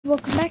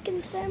welcome back,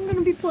 and today I'm going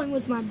to be playing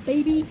with my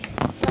baby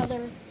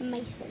brother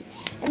Mason.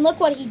 And look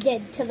what he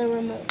did to the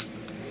remote.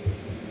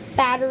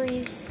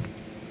 Batteries,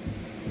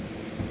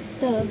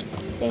 the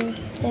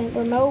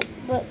remote,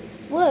 but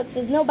look,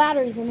 there's no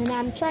batteries in it.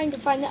 I'm trying to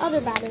find the other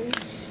battery,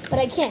 but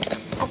I can't.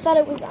 I thought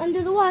it was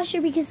under the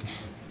washer because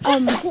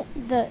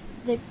the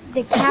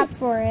cap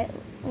for it,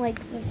 like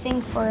the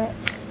thing for it,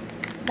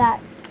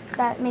 that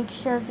makes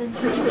sure the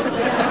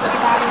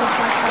batteries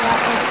don't fall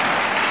out.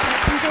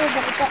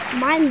 But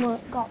mine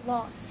got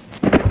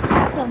lost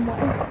somewhere.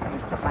 I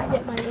have to find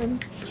it in my room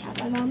at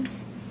my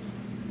mom's.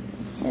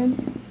 So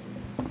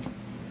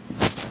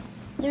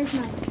there's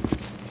my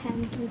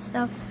pens and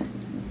stuff.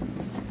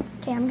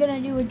 Okay, I'm gonna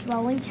do a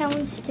drawing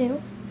challenge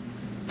too.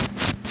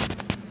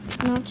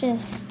 Not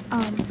just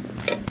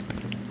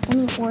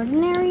any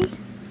ordinary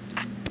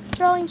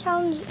drawing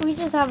challenge. We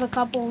just have a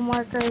couple of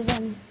markers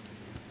and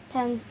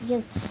pens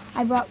because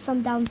I brought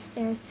some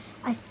downstairs.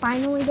 I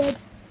finally did,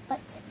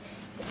 but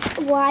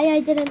why I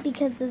didn't,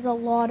 because there's a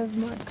lot of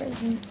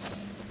markers and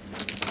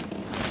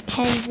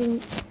pens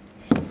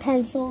and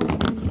pencils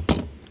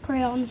and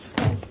crayons.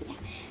 So, yeah.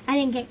 I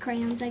didn't get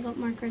crayons, I got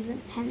markers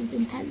and pens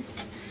and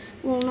pens.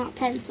 Well, not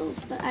pencils,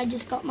 but I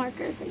just got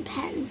markers and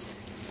pens.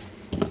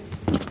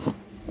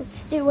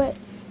 Let's do it.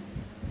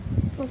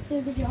 Let's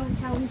do the drawing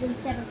challenge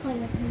instead of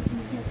playing with Mason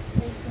because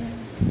Mason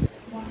is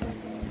smarter.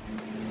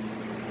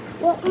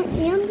 Well, I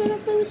am going to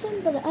play with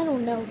him, but I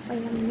don't know if I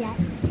am yet.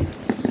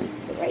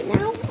 But right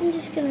now, I'm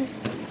just going to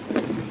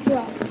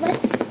draw.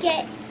 Let's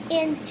get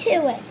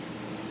into it.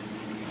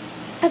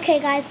 Okay,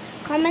 guys,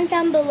 comment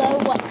down below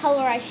what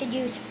color I should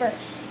use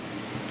first.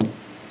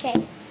 Okay.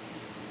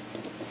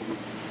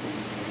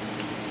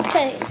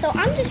 Okay, so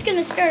I'm just going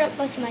to start up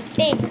with my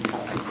favorite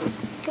color.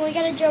 Can we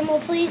get a drum roll,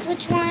 please?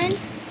 Which one?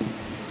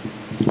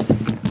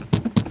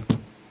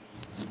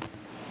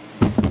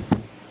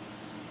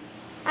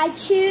 I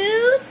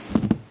choose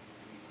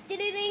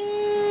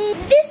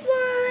this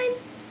one.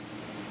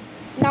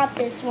 Not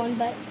this one,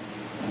 but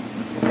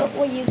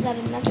we'll use that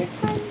another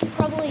time.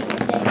 Probably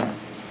today.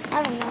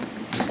 I don't know.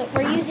 But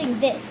we're using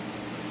this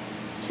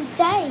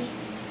today.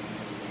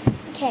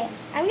 Okay,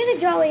 I'm going to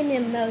draw an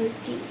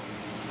emoji.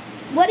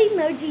 What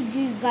emoji do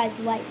you guys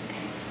like?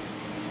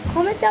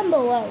 Comment down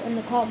below in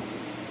the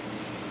comments.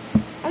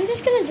 I'm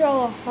just going to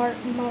draw a heart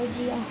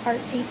emoji, a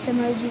heart face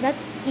emoji.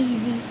 That's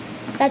easy.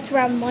 That's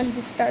round 1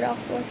 to start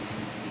off with.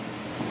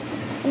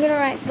 I'm going to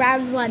write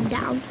round 1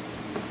 down.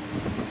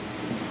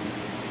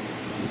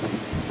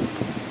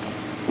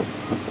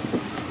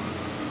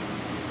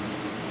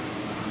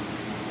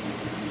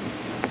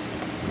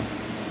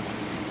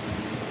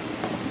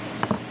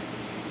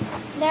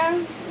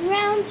 There,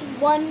 round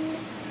 1.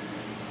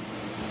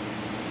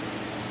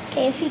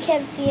 Okay, if you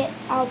can't see it,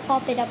 I'll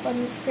pop it up on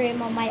the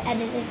screen on my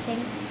edited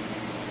thing.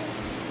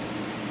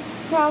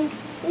 Round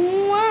 1.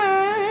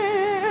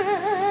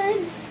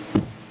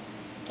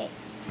 Okay,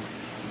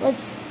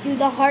 let's do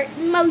the heart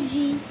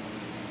emoji.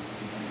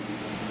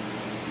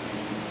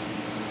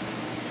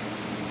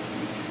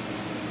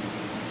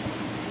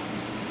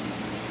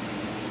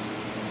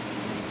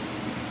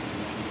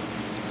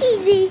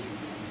 Easy.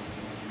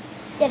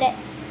 Did it.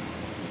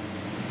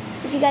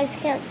 If you guys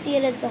can't see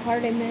it, it's a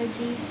heart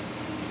emoji.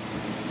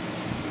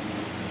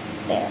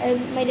 There, I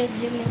might have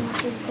zoomed in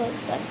too close,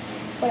 but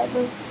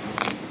whatever.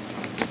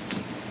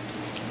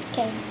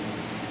 Okay,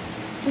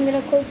 I'm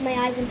gonna close my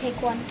eyes and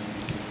pick one.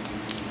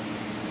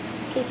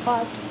 Okay,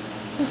 pause.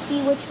 You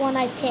see which one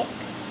I pick.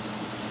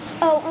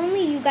 Oh,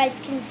 only you guys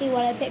can see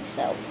what I pick,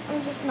 so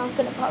I'm just not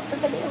gonna pause the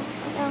video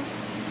right now.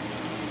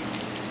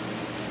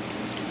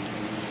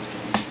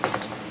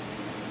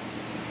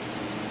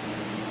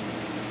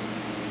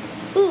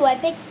 Ooh, I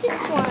picked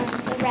this one,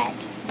 the red.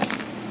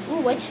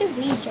 Ooh, what should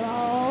we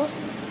draw?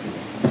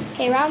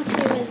 Okay, round 2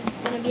 is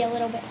going to be a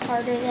little bit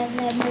harder than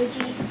the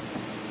emoji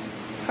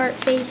heart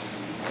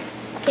face.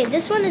 Okay,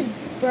 this one is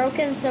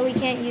broken, so we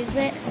can't use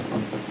it.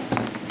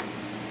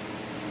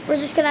 We're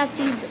just going to have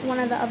to use one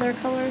of the other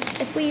colors.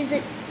 If we use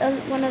it,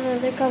 one of the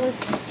other colors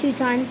 2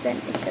 times,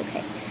 then it's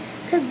okay.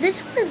 Because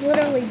this one is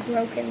literally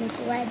broken with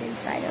lead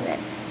inside of it.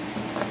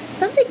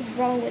 Something's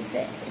wrong with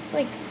it. It's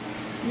like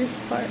this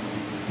part.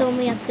 It's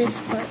only at this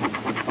part.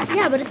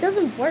 Yeah, but it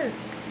doesn't work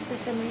for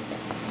some reason.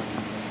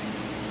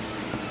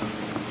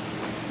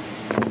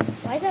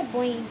 Why is that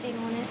boinging thing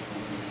on it?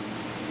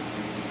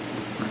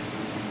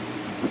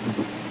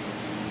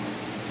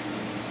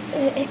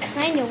 It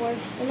kind of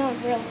works, but not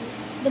really.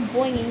 The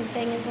boinging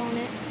thing is on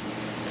it.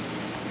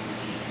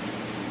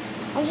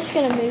 I'm just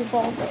gonna move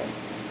all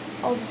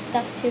the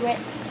stuff to it.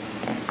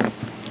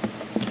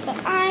 But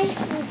I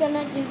am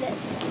gonna do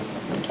this.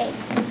 Okay.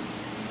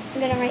 I'm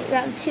gonna write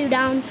round 2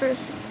 down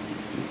first.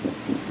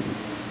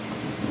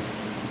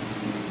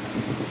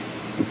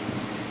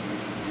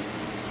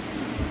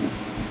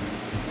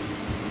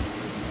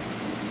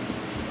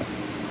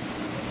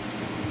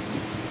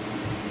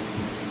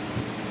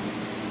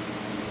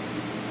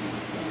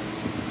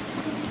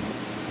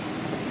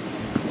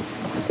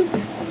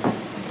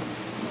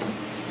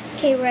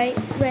 Okay, write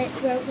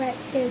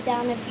 2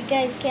 down. If you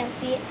guys can't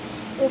see it,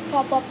 will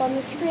pop up on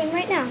the screen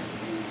right now.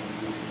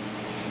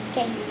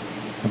 Okay.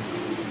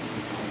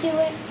 Do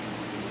it.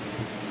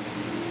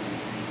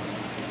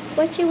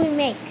 What should we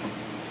make?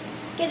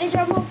 Get a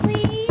drum roll,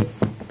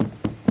 please.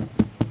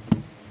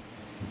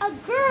 A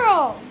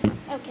girl.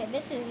 Okay,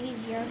 this is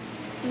easier.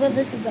 Well,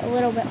 this is a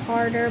little bit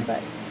harder,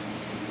 but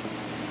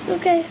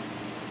okay.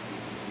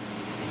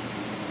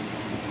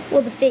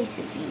 Well, the face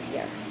is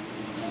easier.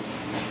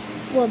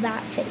 Well,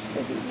 that face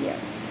is easier.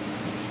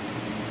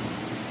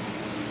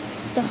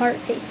 The heart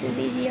face is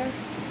easier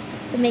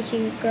than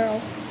making a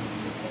girl.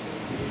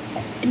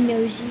 A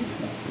nosy.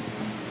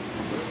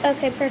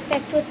 Okay,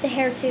 perfect with the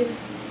hair too.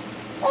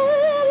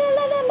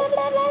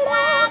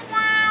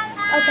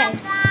 Okay,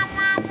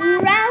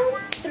 round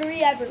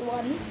 3,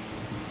 everyone.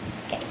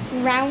 Okay,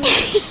 round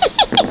 3.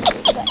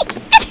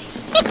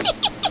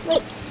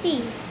 Let's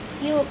see.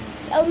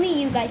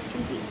 Only you guys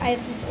can see. I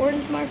have this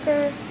orange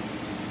marker,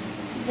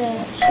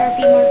 the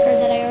Sharpie marker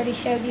that I already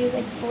showed you.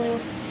 It's blue.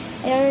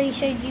 I already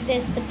showed you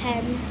this, the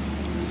pen.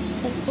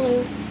 That's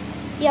blue.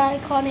 The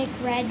iconic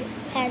red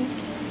pen.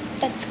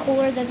 That's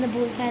cooler than the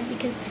blue pen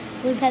because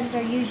blue pens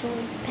are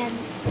usually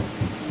pens.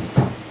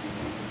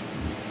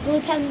 Blue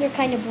pens are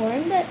kind of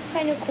boring, but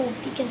kind of cool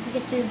because you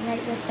get to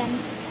write with them.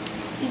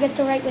 You get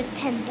to write with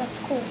pens. That's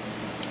cool.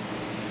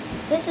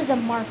 This is a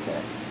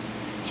marker.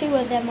 2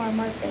 of them are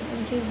markers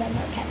and 2 of them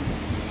are pens.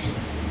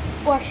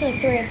 Well, actually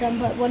 3 of them,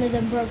 but 1 of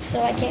them broke,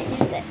 so I can't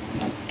use it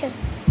because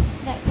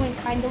that one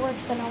kind of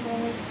works, but not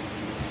really.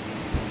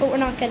 But we're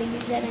not going to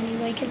use it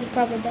anyway because it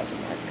probably doesn't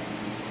work.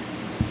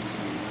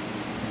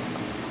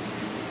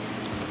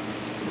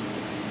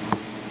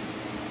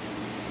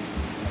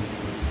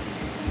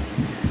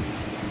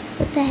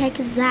 What the heck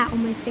is that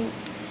on my finger?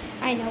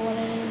 I know what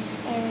it is.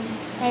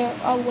 I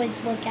always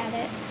look at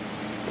it.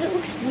 But it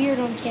looks weird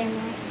on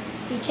camera.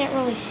 You can't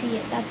really see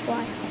it, that's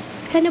why.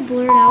 It's kind of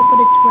blurred out, but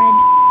it's red.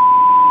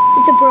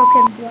 It's a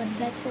broken blood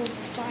vessel,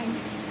 it's fine.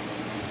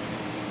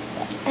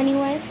 But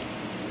anyway,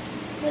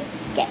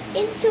 let's get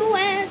into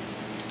it.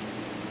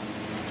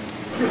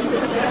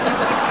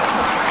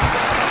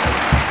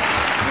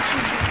 I'll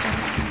choose this one.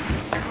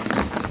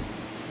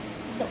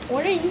 The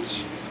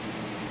orange.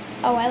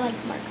 Oh, I like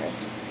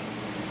markers.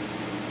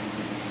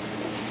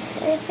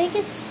 I think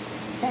it's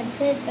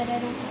scented, but I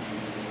don't know.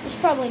 It's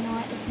probably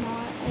not. It's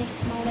not. I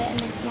smelled it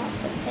and it's not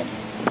scented.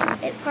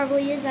 It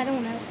probably is. I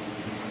don't know.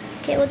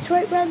 Okay, let's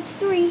write round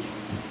 3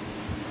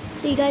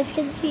 so you guys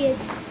can see it.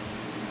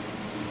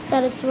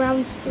 That it's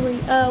round 3.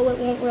 Oh, it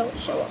won't really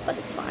show up, but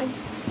it's fine.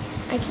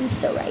 I can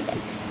still write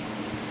it.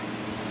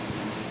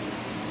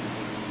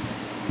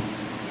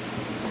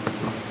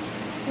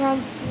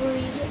 Round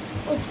 3.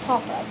 Let's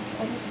pop up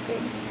on the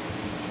screen.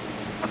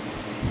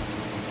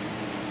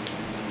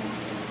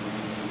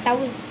 That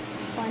was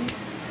fun.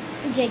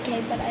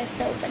 JK, but I have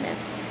to open it.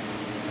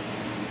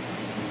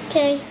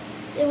 Okay,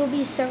 it will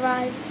be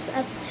survives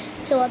up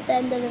till at the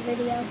end of the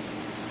video.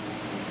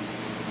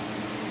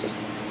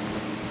 Just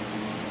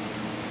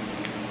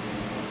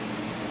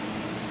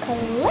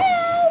close.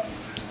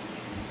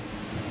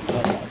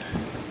 Okay,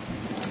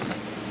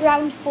 good.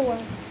 Round 4.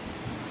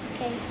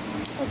 Okay,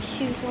 let's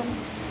choose one.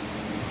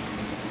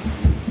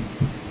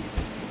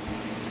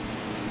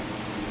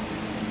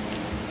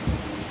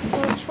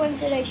 Which one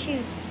did I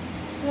choose?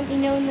 Let me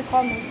know in the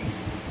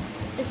comments.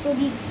 This will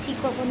be the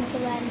secret one to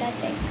land, I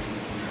think.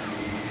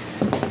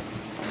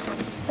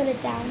 Just put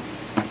it down.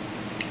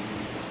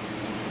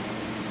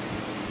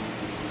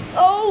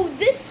 Oh,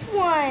 this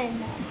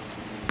one!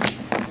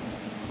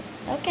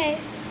 Okay.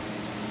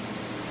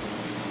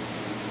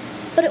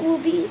 But it will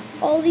be,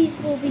 all these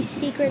will be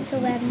secret to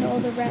land, all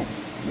the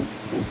rest.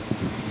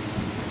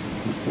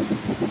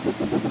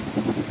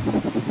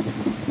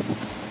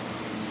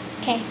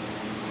 Okay.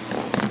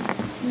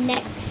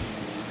 Next.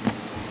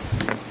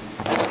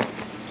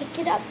 Pick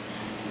it up.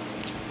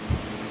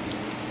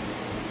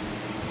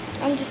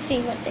 I'm just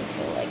seeing what they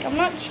feel like. I'm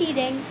not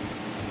cheating.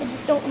 I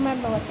just don't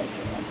remember what they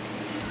feel like.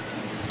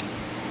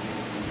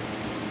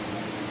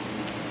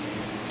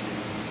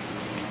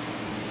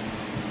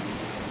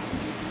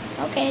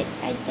 Okay,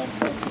 I guess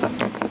this one.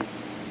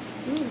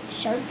 Ooh,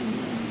 Sharpie.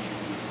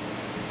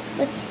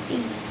 Let's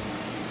see.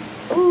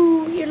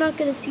 Ooh, you're not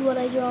gonna see what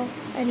I draw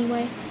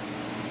anyway.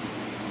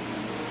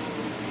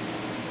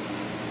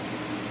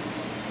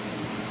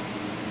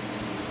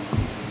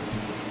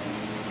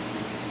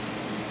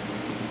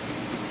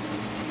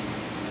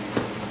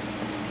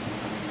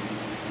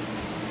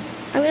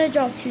 I'm gonna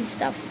draw 2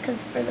 stuff because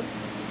for the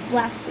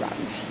last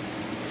round.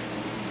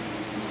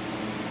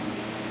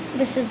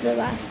 This is the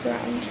last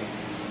round.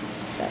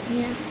 So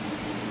yeah.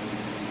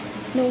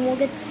 No one will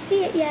get to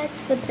see it yet,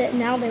 but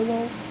now they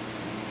will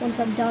once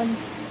I'm done.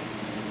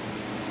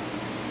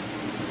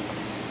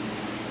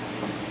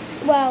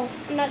 Well,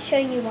 I'm not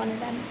showing you one of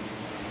them.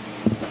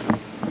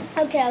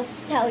 Okay, I'll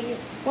just tell you.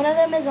 One of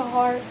them is a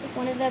heart,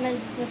 one of them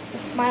is just a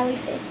smiley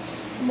face,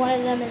 and one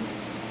of them is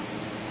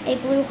a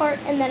blue heart,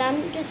 and then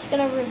I'm just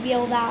going to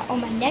reveal that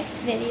on my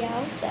next video,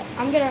 so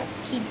I'm going to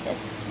keep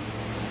this.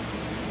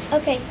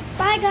 Okay,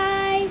 bye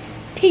guys.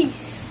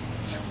 Peace.